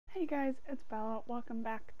Hey guys, it's Bella. Welcome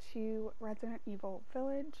back to Resident Evil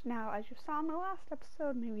Village. Now, as you saw in my last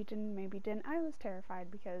episode, maybe didn't, I was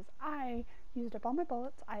terrified because I used up all my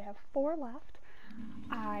bullets. I have 4 left.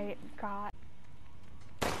 I got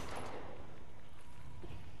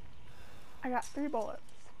 3 bullets.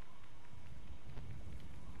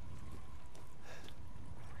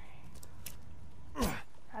 Got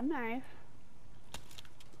a knife.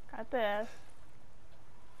 Got this.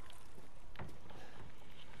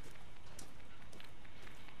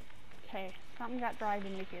 Okay, something got dragged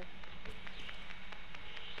into here.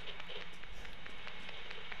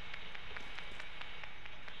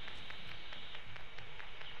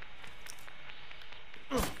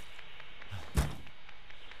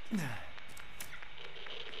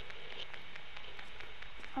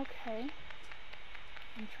 Okay.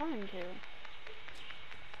 I'm trying to.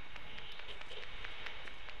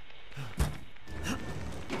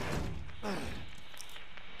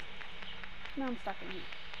 Now I'm stuck in here.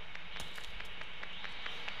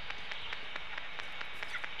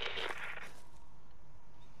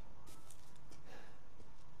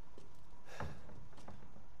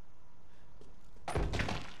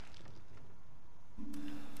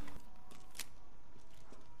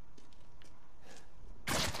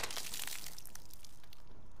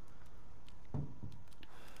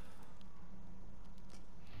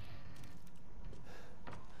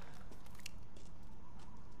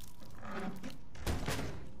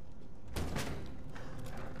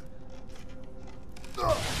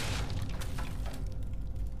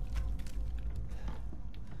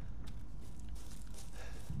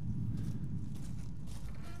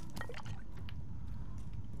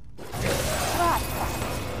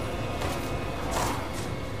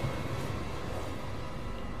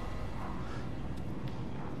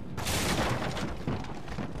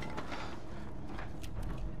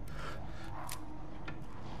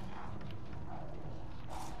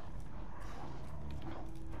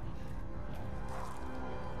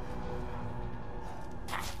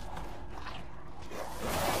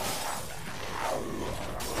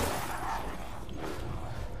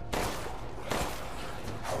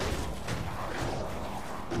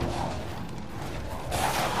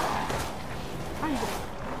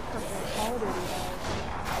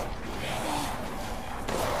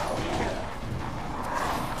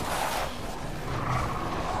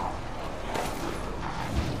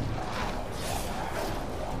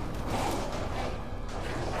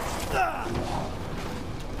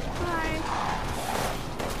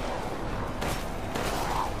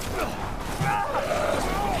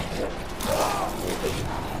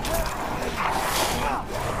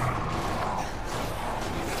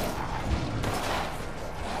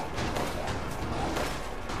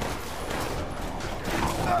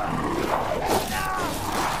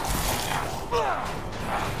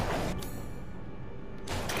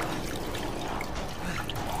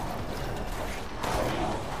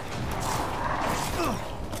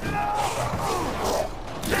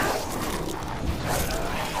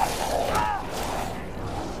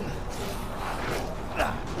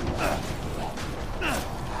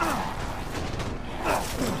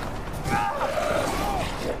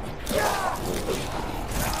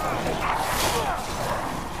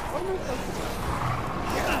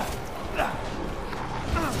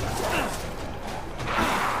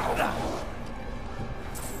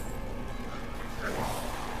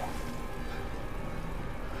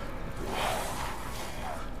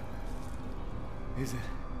 Is it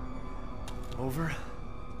over?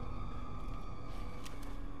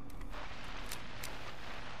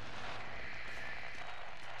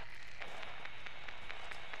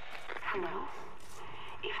 Hello?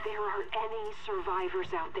 If there are any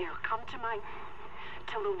survivors out there, come to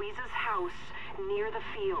Louisa's house near the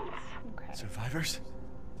fields. Okay. Survivors?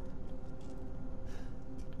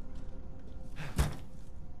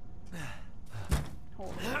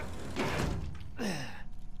 Hold on.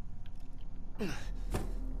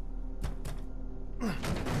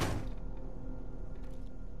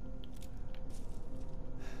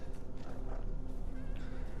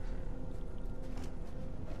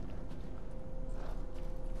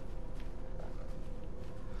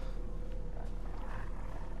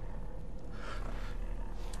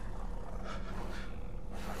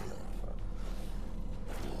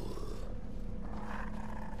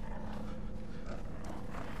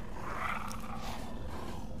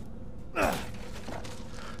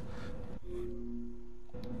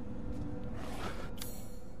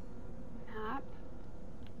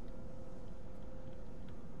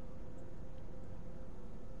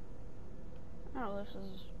 Oh, this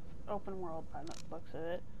is open world by the looks of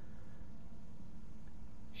it.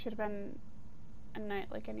 Should have been a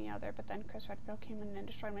night like any other, but then Chris Redfield came in and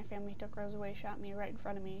destroyed my family, took Rose away, shot me right in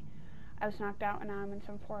front of me. I was knocked out and now I'm in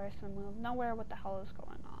some forest in the middle of nowhere. What the hell is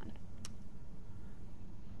going on?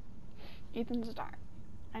 Ethan's a star.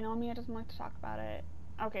 I know Mia doesn't like to talk about it.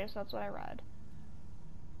 Okay, so that's what I read.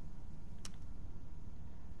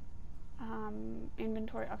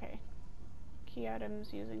 Inventory, okay. Key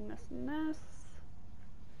items using this and this.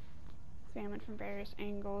 Examine from various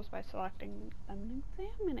angles by selecting them and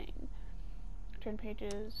examining. Turn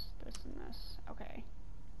pages, this and this. Okay.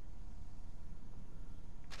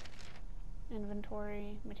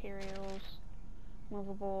 Inventory, materials,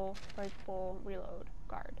 movable, breakable, reload,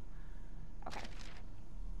 guard. Okay.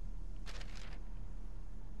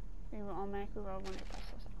 We will automatically reload when you press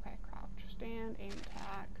this. Okay, crouch, stand, aim,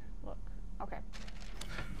 attack, look. Okay.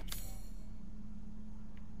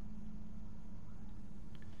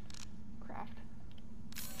 Craft.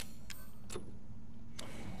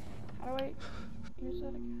 How do I use it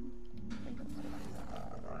again? I think that's it.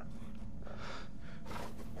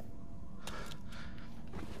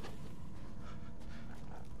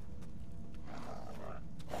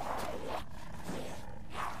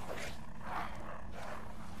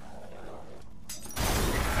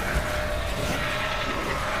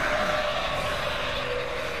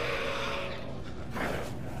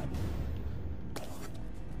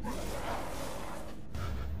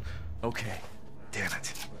 Okay, damn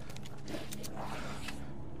it.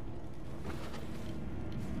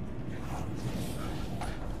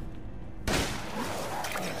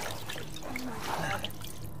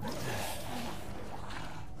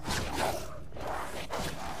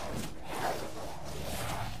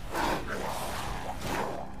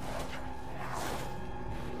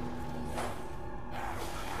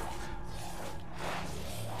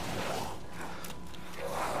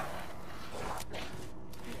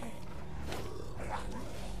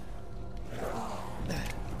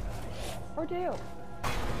 Or do.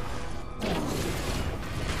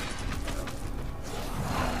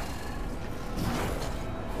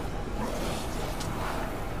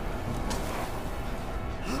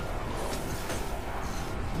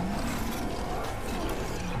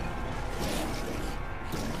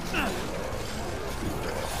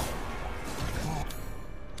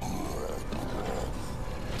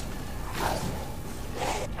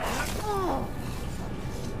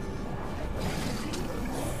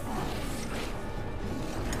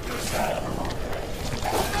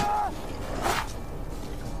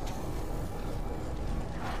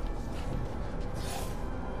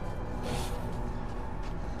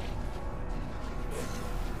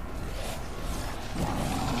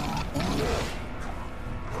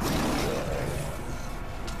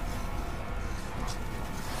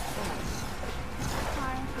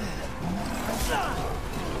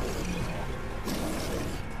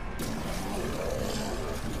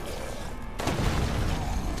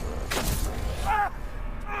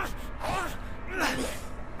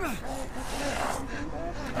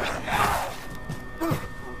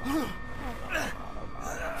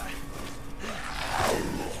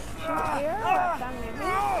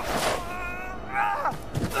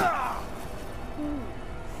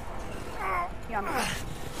 Yummy.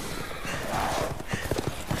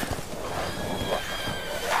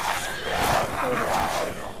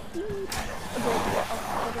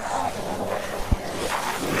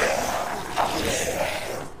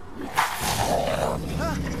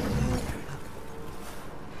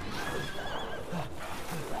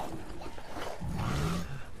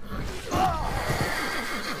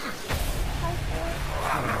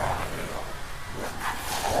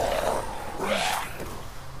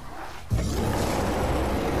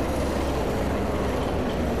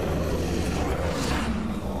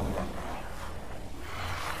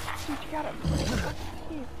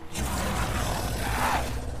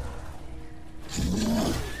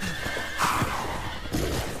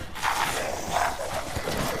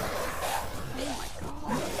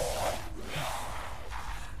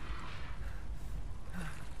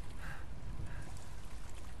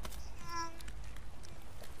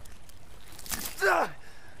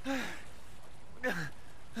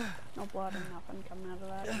 No blood and nothing coming out of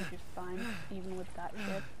that. You're just fine, even with that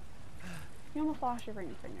shit. You almost lost your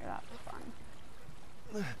ring finger. That was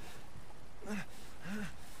fun.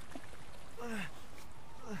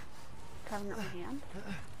 Carving up my hand.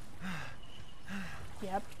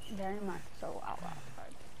 Yep, very much so out loud.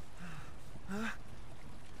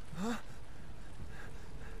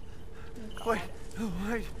 Wait,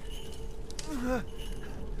 wait.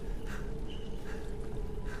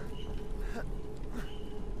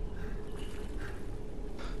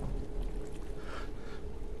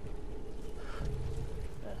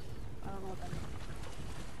 I don't know what that means.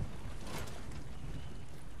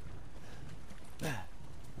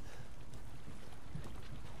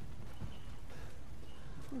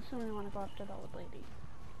 assuming we want to go after the old lady.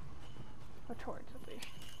 Or towards, at least.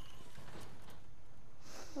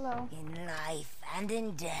 Hello. In life and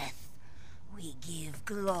in death, we give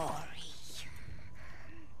glory.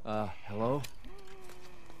 Hello?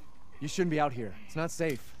 You shouldn't be out here. It's not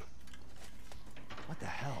safe. What the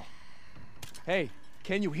hell? Hey,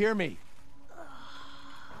 can you hear me?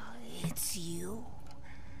 It's you,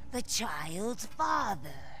 the child's father.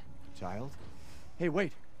 Child? Hey,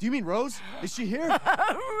 wait. Do you mean Rose? Is she here?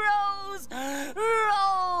 Rose!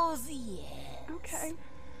 Rose, yes. Okay.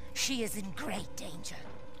 She is in great danger.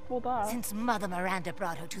 Well, duh. Since Mother Miranda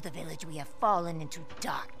brought her to the village, we have fallen into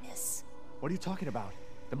darkness. What are you talking about?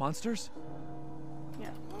 The monsters? Yeah.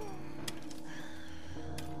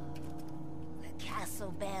 The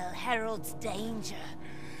castle bell heralds danger.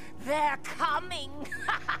 They're coming!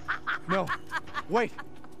 No. Wait.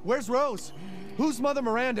 Where's Rose? Who's Mother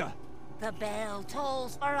Miranda? The bell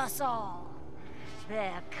tolls for us all.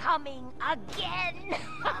 They're coming again!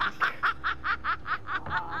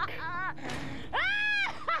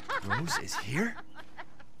 Rose is here?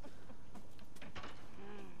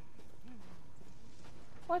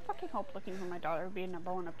 Well, I fucking hope looking for my daughter would be a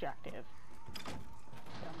 #1 objective.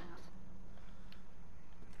 Dumbass.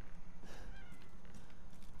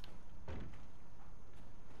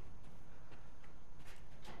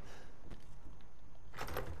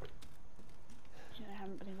 I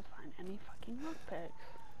haven't been able to find any fucking lockpicks.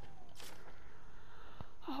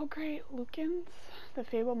 Oh great, Lucans. The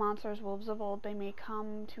fabled monsters, wolves of old, they may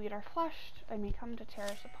come to eat our flesh, they may come to tear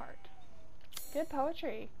us apart. Good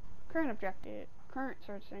poetry. Current objective. Current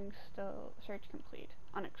searching still search complete.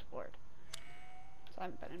 Unexplored. So I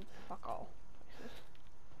haven't been in fuck all places.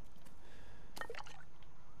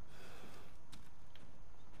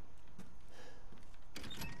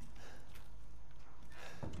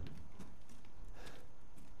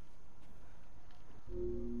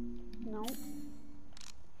 No.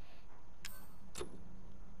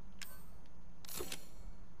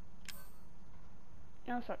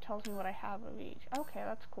 Oh, so it tells me what I have of each. Okay,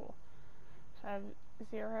 that's cool. So I have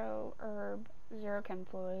 0 herb, 0 chem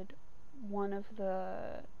fluid, 1 of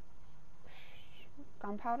the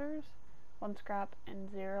gunpowders, 1 scrap,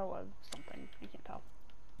 and 0 of something. I can't tell.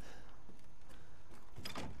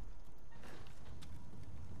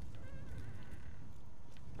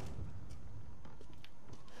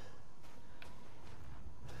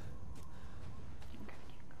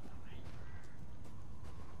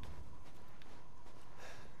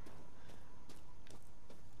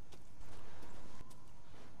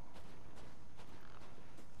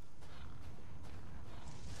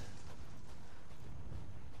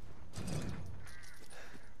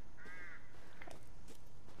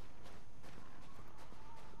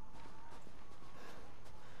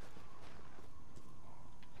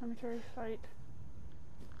 Cemetery site.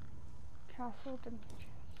 Castle dimensions.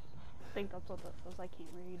 I think that's what this is. I can't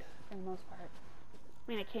read for the most part.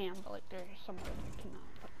 I mean, I can, but like there's some words I cannot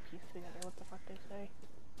put piece together what the fuck they say.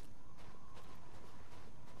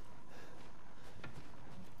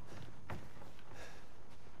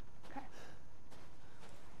 Okay.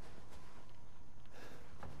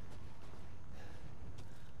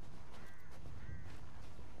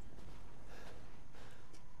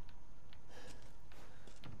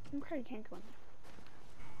 Okay, you can't go in there.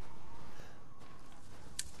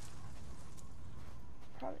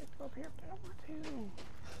 Probably have to go up here, but I don't want to.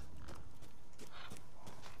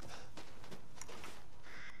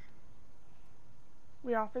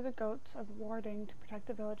 We offer the goats of warding to protect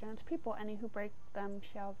the village and its people. Any who break them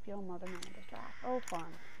shall feel Mother Miranda's wrath. Oh, fun.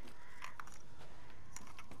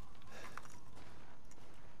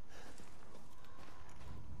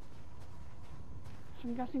 So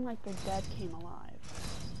I'm guessing like the dead came alive.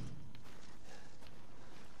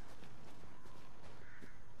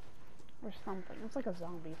 Or something. It's like a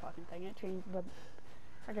zombie fucking thing. It changed, the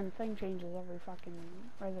fucking thing changes every fucking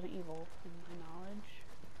Resident Evil in my knowledge.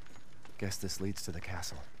 Guess this leads to the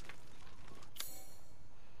castle.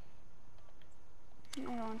 What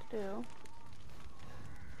I want to do.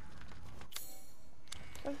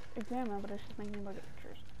 It says examine, but it's just making me look at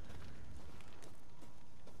pictures.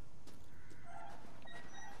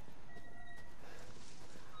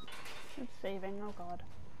 It's saving, oh god.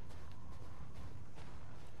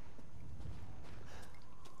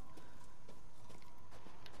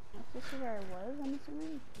 This is where I was, I'm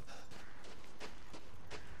assuming.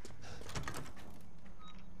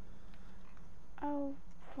 Oh,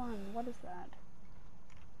 fun. What is that?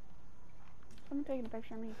 Someone taking a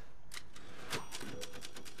picture of me.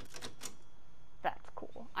 That's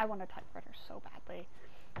cool. I want a typewriter so badly.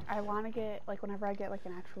 I want to get, like, whenever I get, like,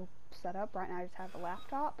 an actual setup, right now I just have a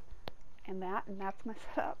laptop, and that's my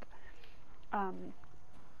setup.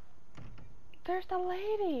 There's the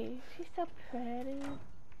lady. She's so pretty.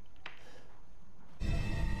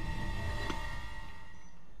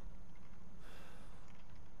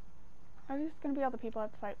 Are these gonna be all the people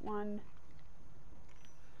at fight? 1,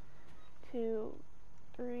 2,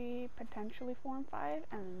 3, potentially 4 and 5,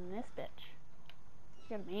 and then this bitch.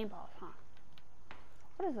 You're the main boss, huh?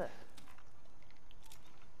 What is this?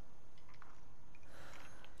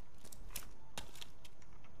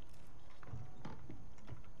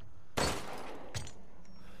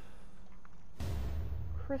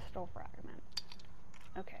 Crystal fragment.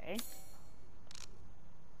 Okay.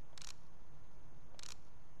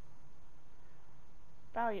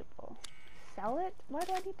 Valuable. Sell it? Why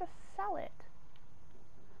do I need to sell it?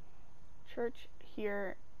 Church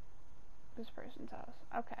here. This person's house.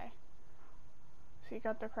 Okay. So you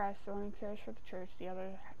got the Christ, the one who cares for the church. The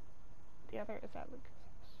other is at Lucas'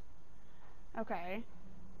 house. Okay.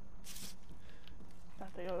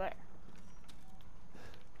 Have to go there.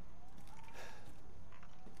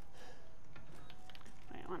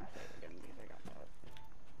 I want to save again because I got that.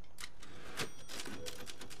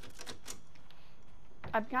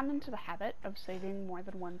 I've gotten into the habit of saving more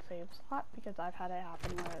than one save slot because I've had it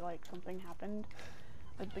happen where like something happened,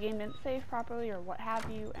 like the game didn't save properly or what have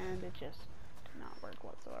you, and it just did not work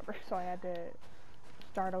whatsoever. So I had to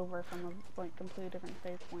start over from a like completely different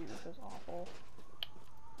save point, which was awful.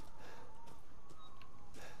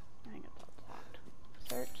 I think it's all blocked.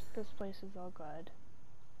 Search. This place is all good.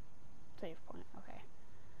 Save point. Okay.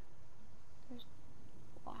 There's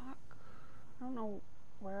block. I don't know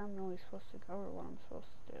where I'm really supposed to go or what I'm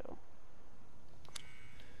supposed to do.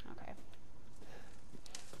 Okay.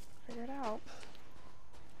 Figure it out.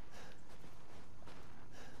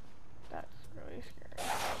 That's really scary.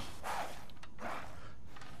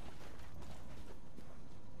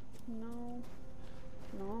 No.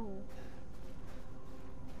 No.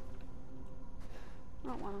 I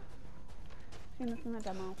don't wanna. Seen this in the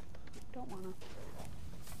demo. Don't wanna.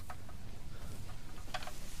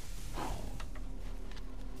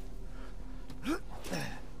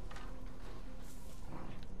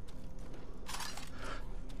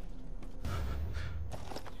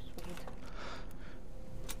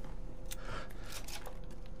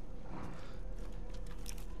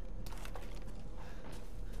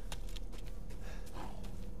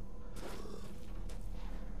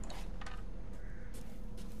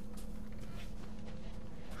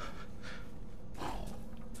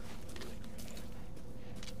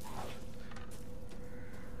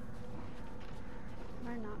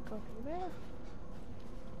 Go through there.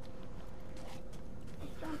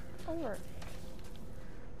 Jump over.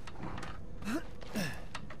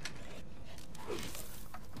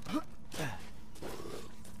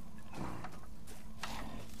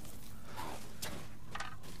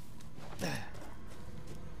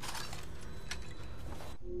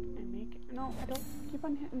 And make it. No, I don't keep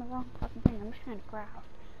on hitting the wrong fucking thing. I'm just trying to craft.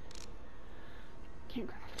 Can't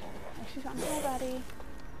craft. Oh, she's on her buddy.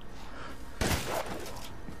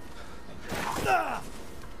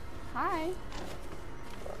 Hi.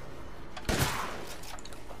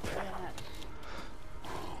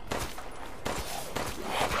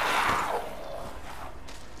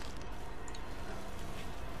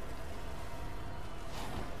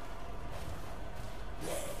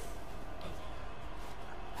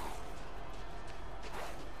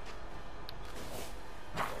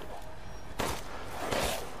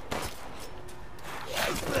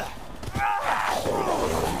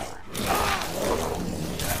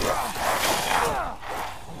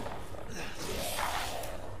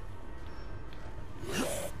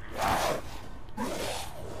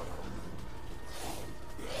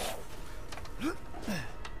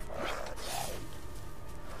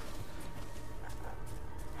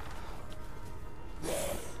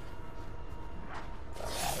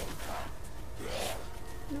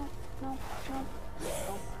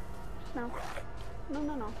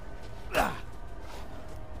 No.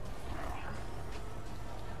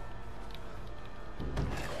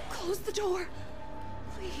 Close the door,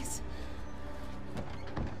 please.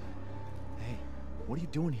 Hey, what are you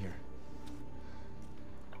doing here?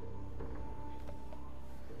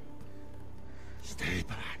 Stay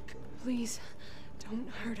back. Please, don't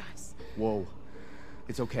hurt us. Whoa.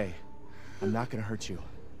 It's okay. I'm not gonna hurt you.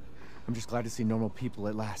 I'm just glad to see normal people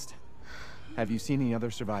at last. Have you seen any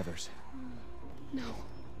other survivors? No.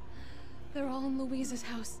 They're all in Louise's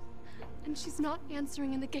house. And she's not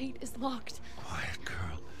answering and the gate is locked. Quiet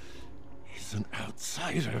girl. He's an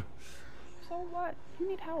outsider. So what? You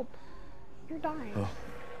need help. You're dying. Oh.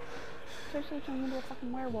 Especially turning into a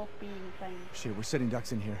fucking werewolf being thing. Shit, we're sitting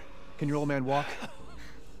ducks in here. Can your old man walk?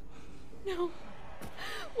 No.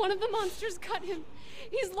 One of the monsters cut him.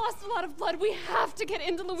 He's lost a lot of blood. We have to get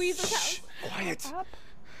into Louisa's house. Quiet. Up.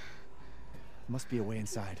 Must be a way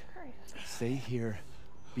inside. Christ. Stay here.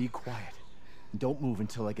 Be quiet. And don't move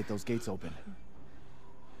until I get those gates open.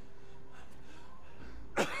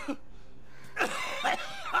 He's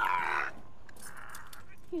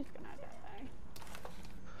gonna die.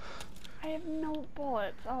 I have no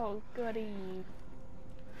bullets. Oh, goody.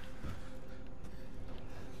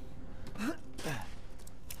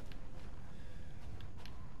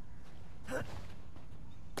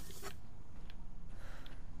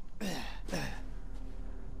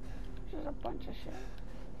 There's a bunch of shit.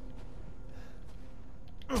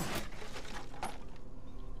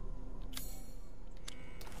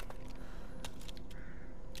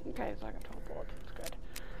 Okay, so I got 12 bullets. That's good.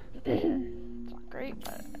 It's not great,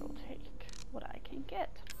 but I will take what I can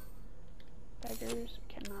get. Beggars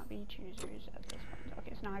cannot be choosers at this point.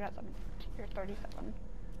 Okay, so now I got 7 or 37.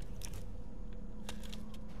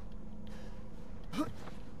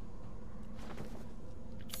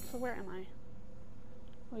 So where am I?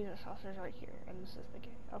 Louisa's house is right here, and this is the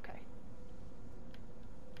gate. Okay.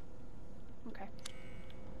 Okay.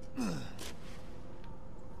 Okay.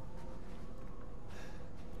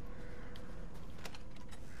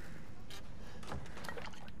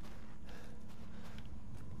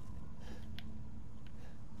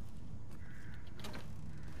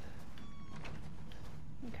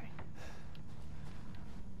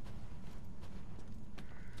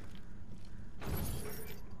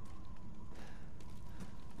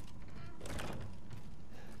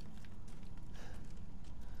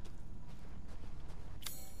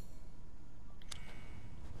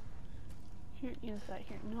 Here is that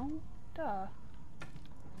here. No? Duh.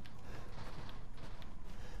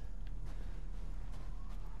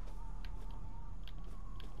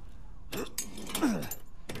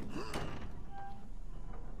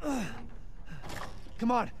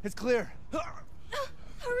 Come on, it's clear.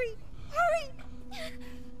 Hurry! Hurry!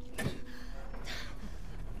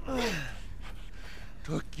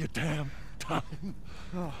 Took your damn time.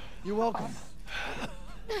 Oh, you're welcome.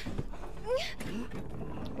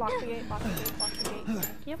 Lock the gate, lock the gate, lock the gate. Thank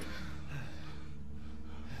you.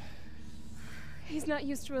 He's not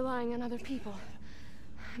used to relying on other people.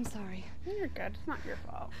 I'm sorry. You're good. It's not your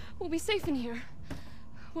fault. We'll be safe in here,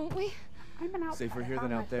 won't we? I've been out. Safer I here found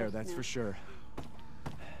than my out there, first that's meal. for sure.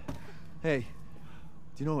 Hey,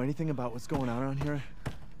 do you know anything about what's going on around here?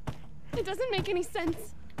 It doesn't make any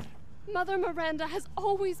sense. Mother Miranda has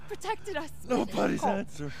always protected us. Nobody's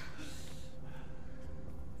answer.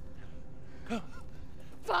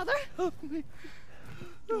 Father? Help me.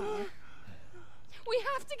 We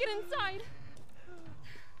have to get inside.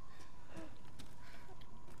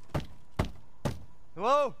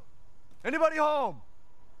 Hello? Anybody home?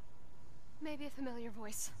 Maybe a familiar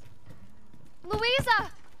voice.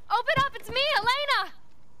 Louisa! Open up! It's me, Elena!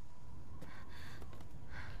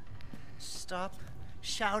 Stop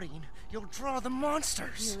shouting. You'll draw the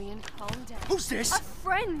monsters. Julian, calm down. Who's this? A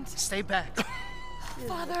friend! Stay back.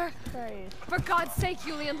 Father! Christ. For God's sake,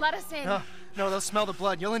 Julian, let us in. No, they'll smell the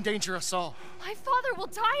blood. You'll endanger us all. My father will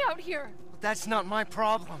die out here. That's not my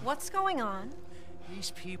problem. What's going on?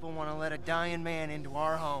 These people want to let a dying man into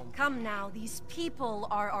our home. Come now, these people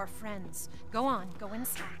are our friends. Go on, go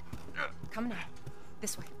inside. Come now,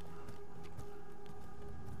 this way.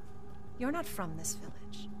 You're not from this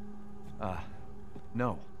village.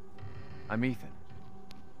 No. I'm Ethan.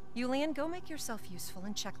 Julian, go make yourself useful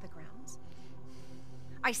and check the grounds.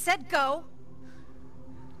 I said go!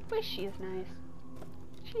 But she's nice.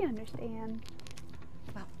 She understands.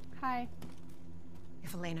 Well, Hi.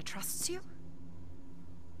 if Elena trusts you,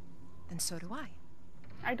 then so do I.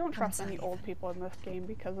 I don't Come trust any inside, old Ethan. people in this game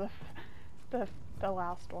because of the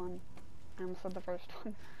last one. I almost said the first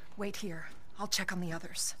one. Wait here. I'll check on the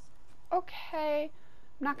others. Okay.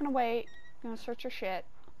 I'm not gonna wait. I'm gonna search your shit.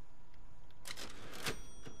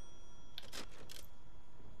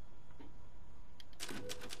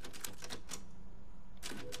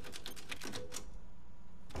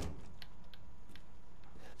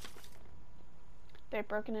 They've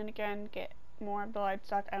broken in again, get more of the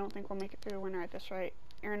livestock. I don't think we'll make it through the winter at this rate.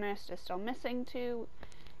 Ernest is still missing too.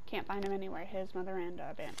 Can't find him anywhere. His mother Miranda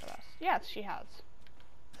abandoned us. Yes, she has.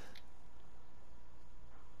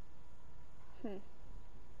 Can't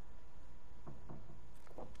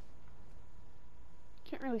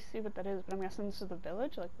really see what that is, but I'm guessing this is the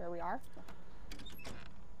village, like where we are.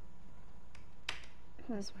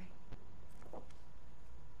 This way.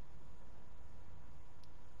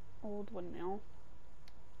 Old windmill.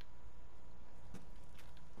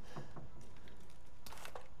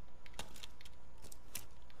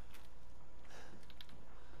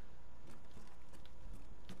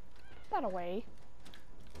 that away.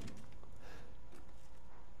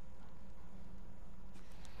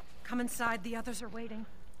 Come inside, the others are waiting.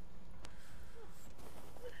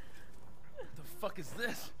 What the fuck is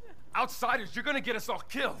this? Outsiders, you're gonna get us all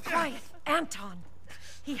killed. Quiet, Anton.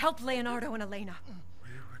 He helped Leonardo and Elena. We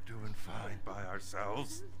were doing fine by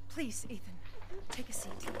ourselves. Please, Ethan, take a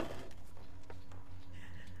seat.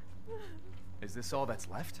 Is this all that's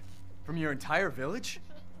left? From your entire village?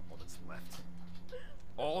 All that's left.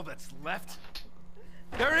 All that's left?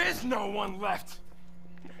 There is no one left!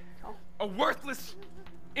 A worthless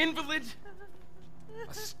invalid,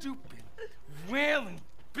 a stupid, wailing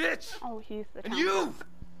bitch! Oh, he's the And town you!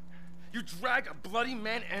 You drag a bloody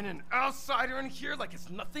man and an outsider in here like it's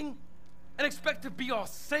nothing? And expect to be all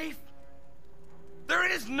safe? There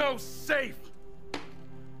is no safe!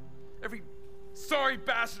 Every sorry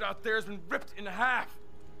bastard out there has been ripped in half.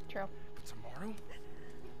 True. But tomorrow?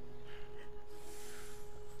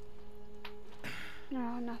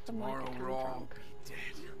 No, nothing Tomorrow like a we'll town all drunk. be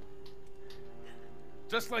dead.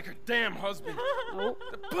 Just like her damn husband. Oh,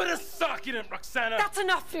 Put a sock in it, Roxana! That's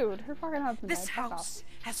enough! dude, her fucking husband This died. Fuck house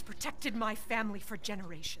has protected my family for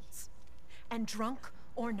generations. And drunk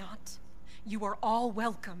or not, you are all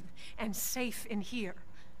welcome and safe in here.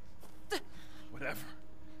 Whatever.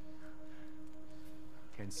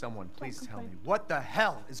 Can someone please tell me what the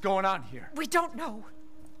hell is going on here? We don't know.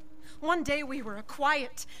 One day we were a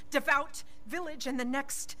quiet, devout village, and the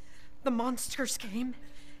next, the monsters came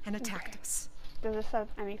and attacked us. Does this have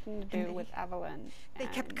anything to do And with Evelyn? They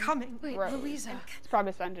kept and coming. Wait, Rose? Louisa, It's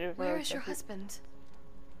probably something to do with where Rose, is your but he- husband?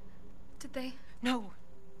 Did they? No.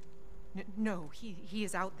 No, he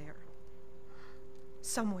is out there.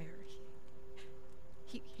 Somewhere.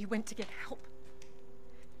 He went to get help.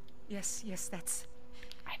 Yes, that's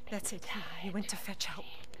it. He went to fetch help.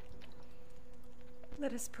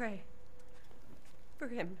 Let us pray. For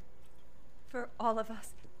him. For all of us.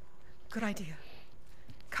 Good idea.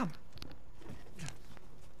 Come.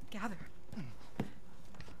 Gather.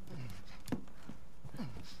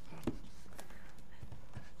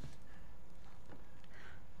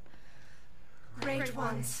 Great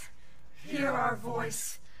ones, hear our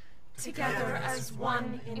voice. Together as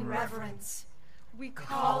one in reverence, we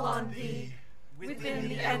call on thee within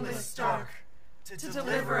the endless dark to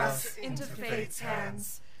deliver us into fate's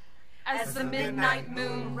hands. As the midnight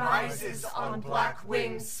moon rises on black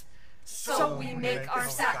wings, so we make our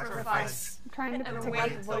sacrifice I'm trying to and pick up await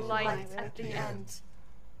the the voice light behind it. at the end.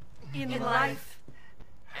 In life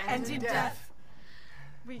and in death,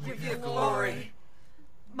 we give you glory,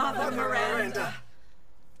 Mother Miranda.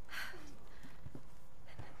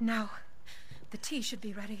 Now, the tea should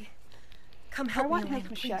be ready. Come I help me, want Elena,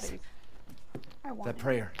 his please. machetes. I want That it.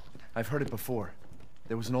 prayer. I've heard it before.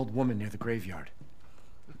 There was an old woman near the graveyard.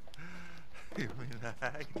 You mean the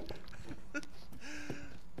hag?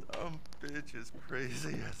 Dumb bitch is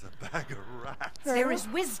crazy as a bag of rats. There is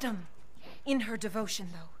wisdom in her devotion,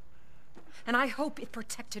 though. And I hope it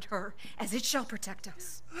protected her as it shall protect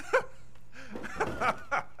us.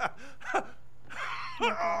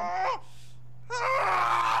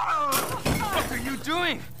 What are you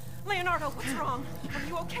doing? Leonardo, what's wrong? Are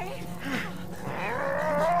you okay?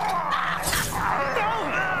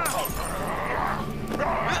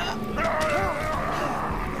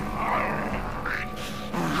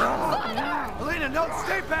 Elena, no,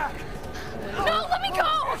 stay back! No, let me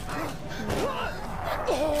go!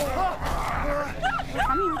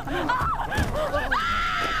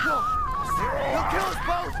 He'll kill us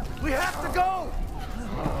both! We have to go!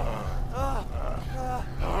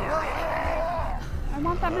 I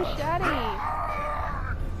want that machete.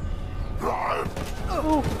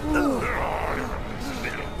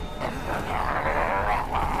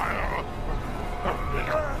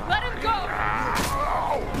 Let him go!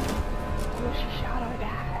 Oh, she shot our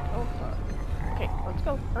dad. Oh, fuck. Okay, let's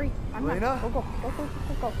go. Hurry. I'm not. Elena?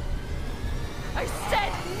 Go. I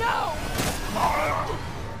said no!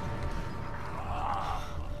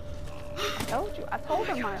 I told you. I told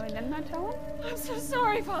him, Miley. Didn't I tell him? I'm so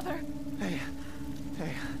sorry, Father. Hey,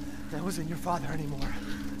 that wasn't your father anymore.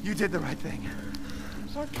 You did the right thing. I'm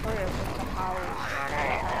so curious as to how...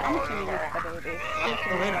 I'm assuming it's the baby. I'm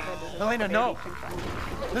assuming that it is Elena, the no. baby confirmed.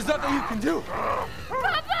 There's nothing you can do.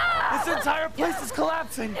 Papa! This entire place is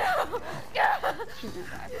collapsing. She's gonna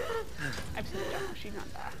die. I've seen the demo. She's gonna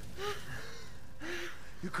die.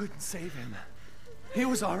 You couldn't save him. He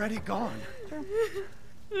was already gone. Sure.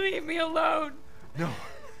 Leave me alone. No,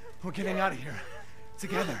 we're getting out of here.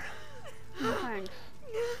 Together. No thanks.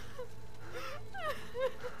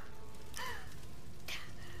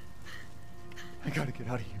 I gotta get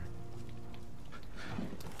out of here.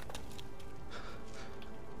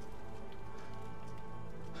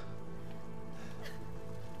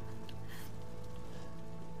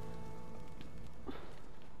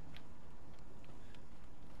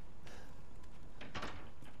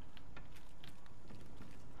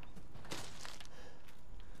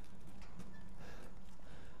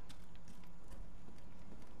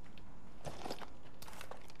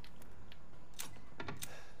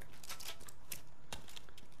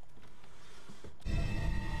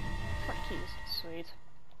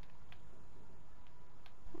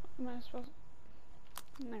 supposed...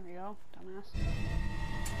 There we go, dumbass.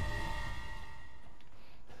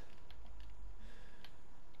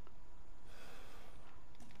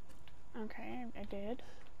 Okay, I did.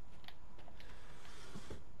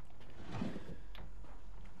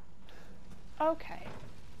 Okay.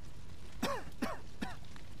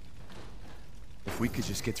 If we could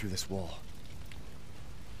just get through this wall.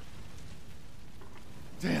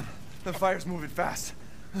 Damn, the fire's moving fast.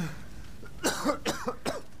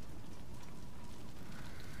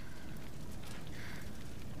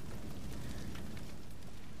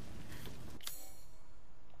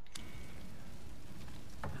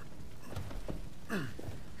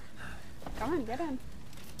 Come on, get in.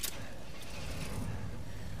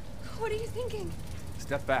 What are you thinking?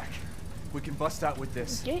 Step back. We can bust out with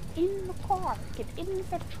this. Get in the car. Get in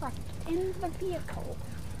the truck. Get in the vehicle.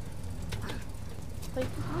 Place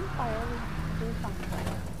is on fire. We have to do something.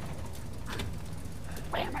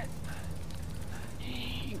 Wham it.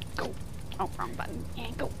 And go. Oh, wrong button.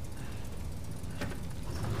 And go.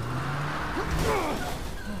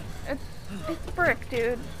 It's brick,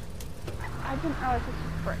 dude. I didn't realize this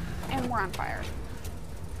was brick. And we're on fire.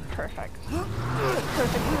 Perfect.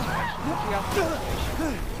 Perfect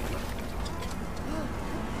situation.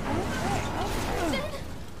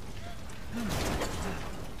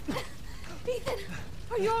 Ethan,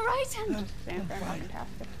 are you alright? Stand there,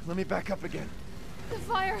 fantastic. Let me back up again. The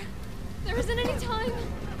fire. There isn't any time.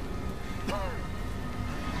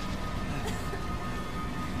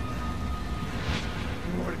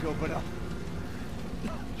 More to go, but up.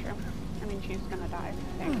 True. I mean, she's gonna die,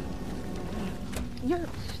 I think. You're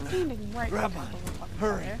standing right Grab next to the fucking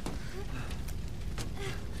hurry. fire.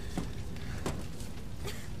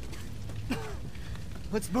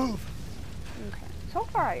 Let's move. Okay. So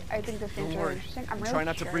far, I think this game's Don't really worry. interesting. I'm Try really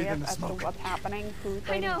not to breathe in curious the as to smoke. what's happening. Who's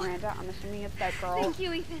I Lady know. Miranda? I'm assuming it's that girl. Thank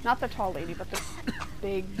you, Ethan. Not the tall lady, but the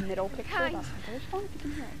big middle picture. Kind. That's there's phone if you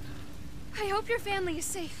can hear it. I hope your family is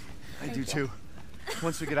safe. I Thank do you. too.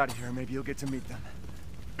 Once we get out of here, maybe you'll get to meet them.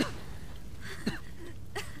 Oh,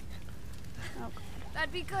 God.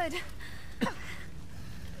 That'd be good.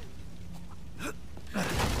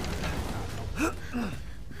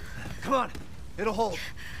 Come on, it'll hold.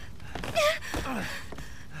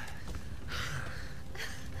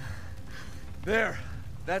 There,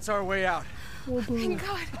 that's our way out. Thank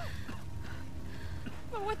God.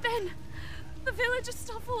 But what then? The village is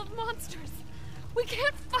still full of monsters. We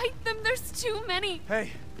can't fight them. There's too many.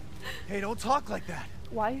 Hey, don't talk like that.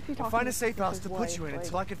 Why is he talking? I'll find a safe to house his to put wife, you in like-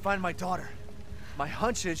 until I can find my daughter. My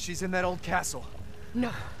hunch is she's in that old castle.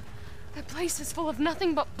 No. That place is full of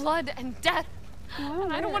nothing but blood and death. Oh,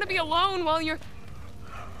 And I don't want to be alone while you're...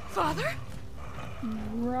 Father?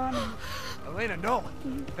 Run. Elena, no.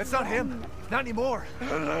 That's not him. Not anymore. He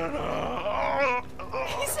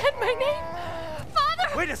said my name.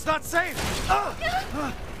 Father! Wait, it's not safe.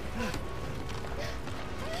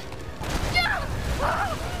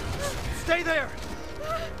 Stay there.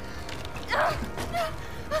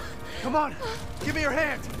 Come on. Give me your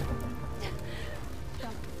hand.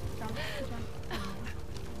 Jump, jump, jump.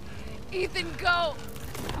 Ethan, go.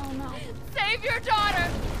 Oh no. Save your daughter.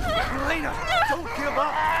 Elena, don't give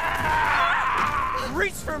up.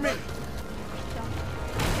 Reach for me.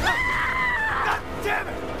 God damn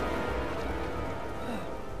it.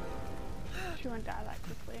 She wouldn't die that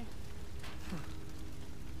quickly.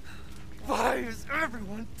 Why is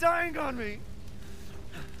everyone dying on me?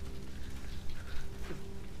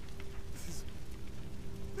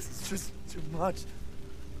 This is just too much.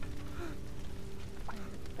 Fire,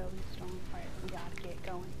 building still on fire. We gotta get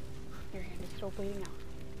going. Your hand is still bleeding out.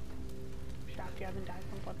 I'm shocked you haven't died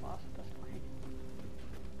from blood loss at this point.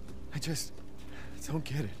 I just don't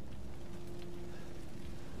get it.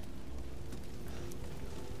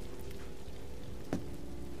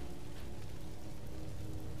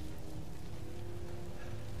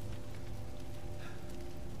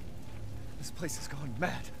 This place has gone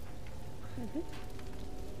mad.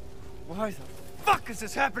 Why the fuck is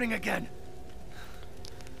this happening again?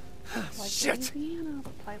 Like Shit! Louisiana,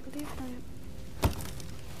 but slightly different.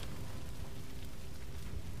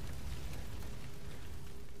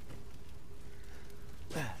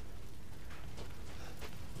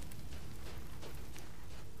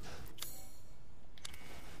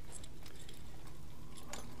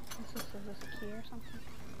 Is this a key or something?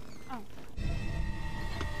 Oh.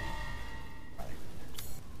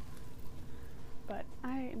 But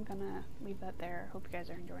I am gonna leave that there. Hope you guys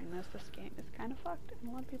are enjoying this. This game is kind of fucked and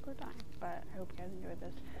a lot of people are dying. But I hope you guys enjoyed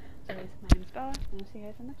this. So, my name's Bella, and I'll see you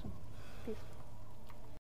guys in the next one. Peace.